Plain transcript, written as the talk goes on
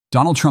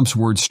Donald Trump's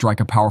words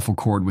strike a powerful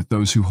chord with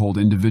those who hold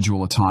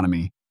individual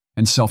autonomy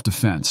and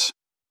self-defense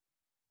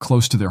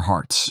close to their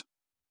hearts.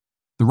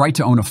 The right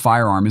to own a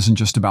firearm isn't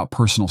just about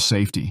personal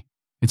safety.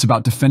 It's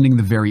about defending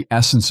the very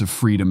essence of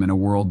freedom in a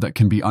world that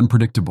can be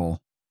unpredictable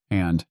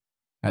and,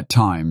 at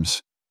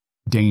times,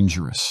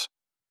 dangerous.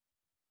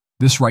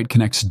 This right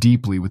connects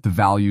deeply with the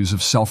values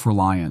of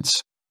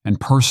self-reliance and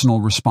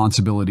personal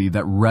responsibility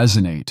that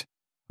resonate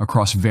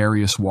across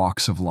various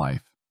walks of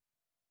life.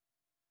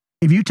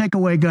 If you take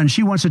away guns,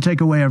 she wants to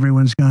take away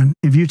everyone's gun.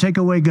 If you take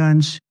away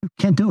guns, you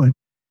can't do it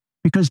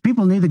because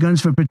people need the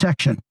guns for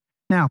protection.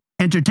 Now,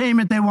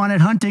 entertainment, they want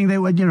it, hunting, they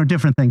want,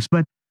 different things,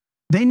 but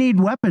they need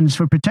weapons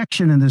for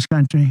protection in this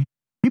country.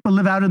 People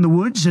live out in the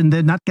woods and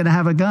they're not going to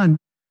have a gun.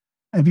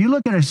 If you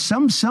look at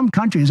some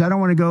countries, I don't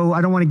want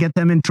to get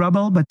them in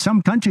trouble, but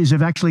some countries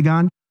have actually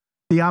gone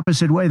the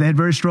opposite way. They had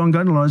very strong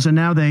gun laws, and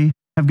now they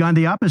have gone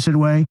the opposite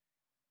way,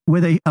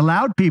 where they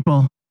allowed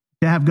people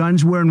to have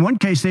guns, where in one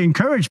case they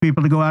encouraged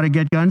people to go out and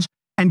get guns,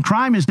 and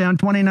crime is down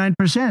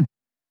 29%.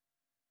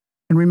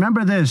 And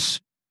remember this,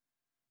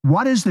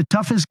 what is the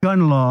toughest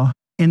gun law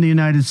in the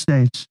United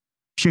States?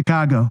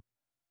 Chicago.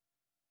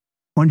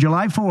 On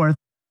July 4th,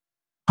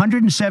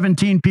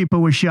 117 people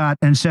were shot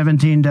and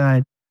 17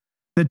 died.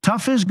 The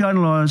toughest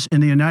gun laws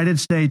in the United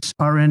States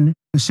are in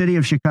the city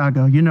of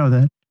Chicago. You know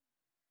that.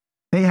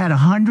 They had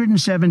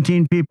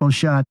 117 people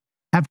shot.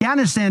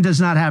 Afghanistan does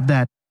not have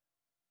that.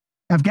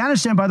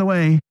 Afghanistan, by the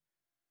way,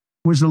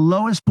 was the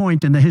lowest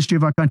point in the history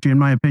of our country, in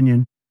my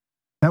opinion.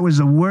 That was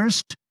the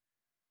worst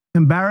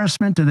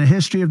embarrassment to the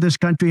history of this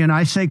country, and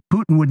I say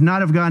Putin would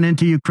not have gone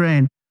into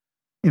Ukraine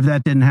if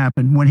that didn't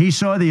happen. When he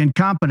saw the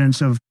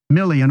incompetence of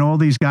Milley and all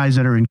these guys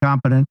that are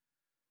incompetent,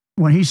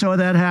 when he saw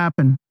that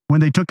happen, when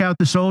they took out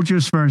the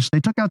soldiers first, they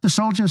took out the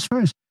soldiers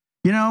first.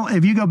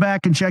 If you go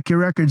back and check your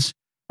records,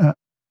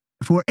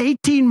 for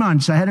 18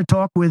 months, I had a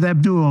talk with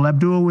Abdul.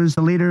 Abdul was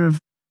the leader of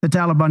the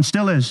Taliban,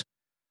 still is.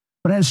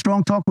 But I had a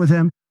strong talk with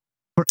him.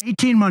 For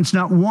 18 months,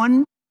 not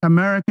one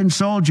American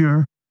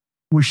soldier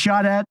was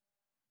shot at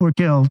or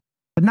killed,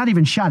 but not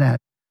even shot at.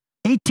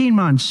 18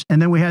 months. And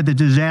then we had the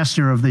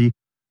disaster of the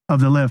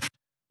lift,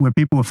 where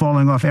people were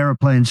falling off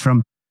airplanes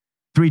from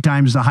 3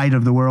 times the height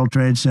of the World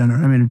Trade Center.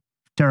 I mean,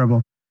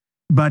 terrible.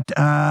 But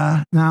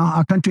now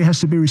our country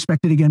has to be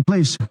respected again,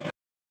 please.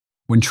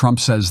 When Trump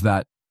says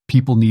that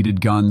people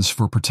needed guns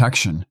for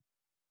protection,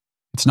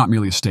 it's not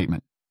merely a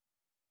statement.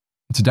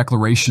 It's a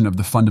declaration of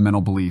the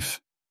fundamental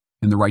belief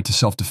in the right to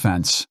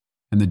self-defense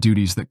and the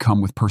duties that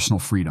come with personal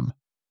freedom.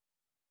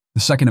 The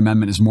Second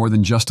Amendment is more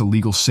than just a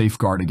legal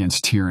safeguard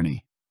against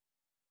tyranny.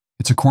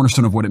 It's a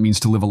cornerstone of what it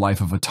means to live a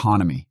life of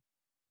autonomy,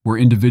 where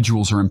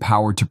individuals are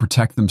empowered to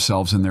protect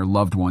themselves and their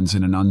loved ones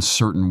in an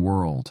uncertain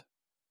world.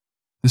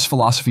 This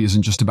philosophy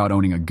isn't just about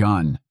owning a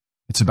gun.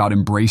 It's about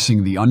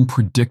embracing the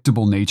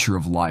unpredictable nature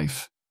of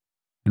life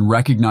and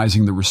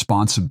recognizing the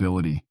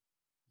responsibility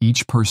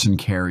each person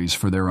carries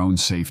for their own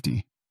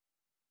safety.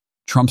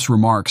 Trump's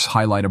remarks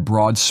highlight a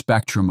broad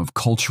spectrum of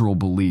cultural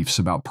beliefs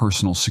about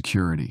personal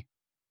security.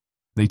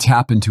 They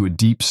tap into a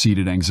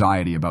deep-seated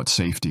anxiety about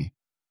safety,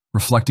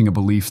 reflecting a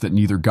belief that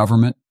neither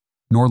government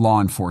nor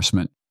law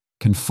enforcement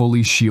can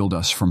fully shield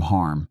us from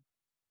harm.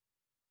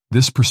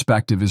 This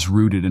perspective is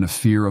rooted in a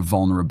fear of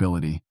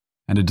vulnerability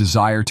and a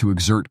desire to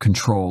exert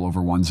control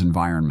over one's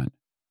environment.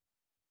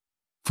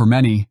 For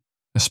many,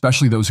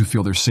 especially those who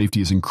feel their safety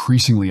is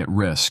increasingly at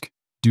risk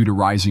due to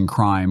rising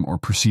crime or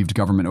perceived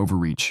government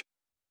overreach,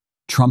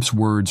 Trump's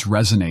words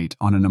resonate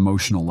on an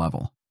emotional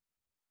level.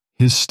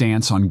 His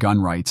stance on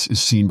gun rights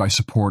is seen by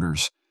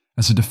supporters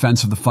as a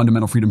defense of the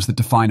fundamental freedoms that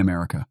define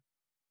America,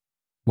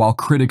 while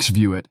critics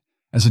view it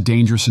as a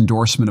dangerous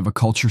endorsement of a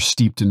culture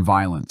steeped in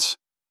violence.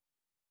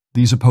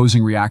 These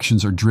opposing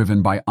reactions are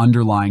driven by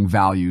underlying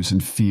values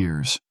and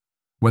fears,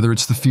 whether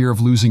it's the fear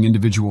of losing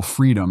individual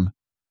freedom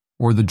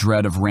or the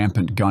dread of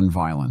rampant gun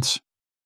violence.